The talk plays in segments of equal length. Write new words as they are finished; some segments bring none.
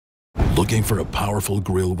Looking for a powerful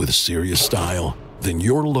grill with serious style? Then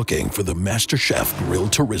you're looking for the MasterChef Grill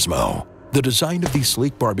Turismo. The design of these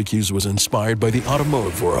sleek barbecues was inspired by the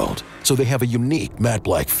automotive world, so they have a unique matte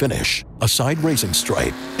black finish, a side racing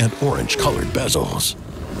stripe, and orange-colored bezels.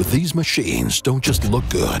 But these machines don't just look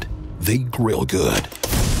good, they grill good.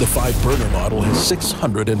 The 5-burner model has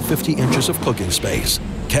 650 inches of cooking space,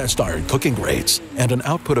 cast iron cooking rates, and an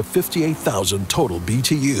output of 58,000 total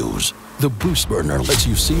BTUs. The boost burner lets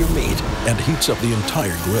you sear meat and heats up the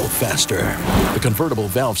entire grill faster. The convertible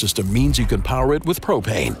valve system means you can power it with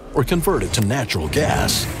propane or convert it to natural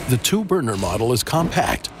gas. The 2-burner model is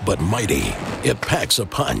compact but mighty. It packs a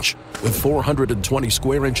punch. With 420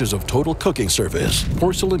 square inches of total cooking surface,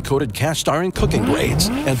 porcelain-coated cast iron cooking grates,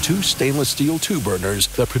 and 2 stainless steel 2-burners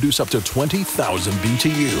that produce up to 20,000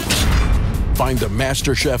 BTUs. Find the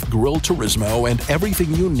MasterChef Grill Turismo and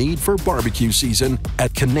everything you need for barbecue season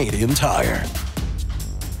at Canadian Tire.